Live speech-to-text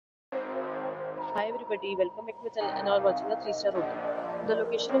Hi everybody, welcome back to my channel and are watching a 3-star hotel. The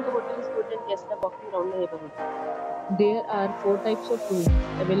location of the hotel is good and guests are walking around the neighborhood. There are four types of rooms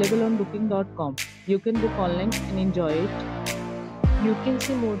available on booking.com. You can book online and enjoy it. You can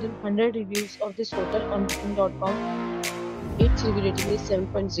see more than 100 reviews of this hotel on booking.com. Its review rating is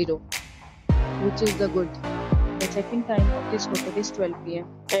 7.0, which is the good. The check-in time of this hotel is 12 p.m.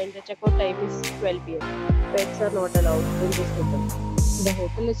 and the check-out time is 12 p.m. Pets are not allowed in this hotel. The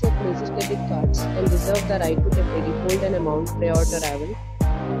hotel accepts major credit cards and reserves the right to temporarily hold an amount prior to arrival.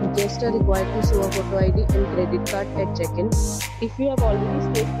 Guests are required to show a photo ID and credit card at check-in. If you have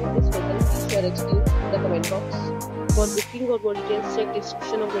already stayed in this hotel, please share experience in the comment box. For booking or more details, check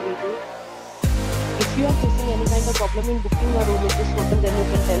description of the video. If you are facing any kind of problem in booking a room in this hotel, then you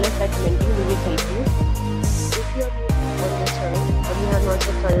can tell us at commenting. We will help you. If you are new on this channel or you have not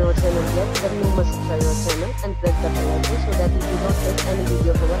subscribed our channel yet, then you must subscribe our channel and press the bell icon so that you do not miss any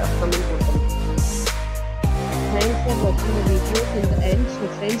video of our upcoming hotel. Thanks for watching the video till the end. So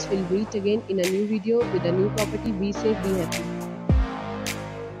friends, will meet again in a new video with a new property. Be safe, be happy.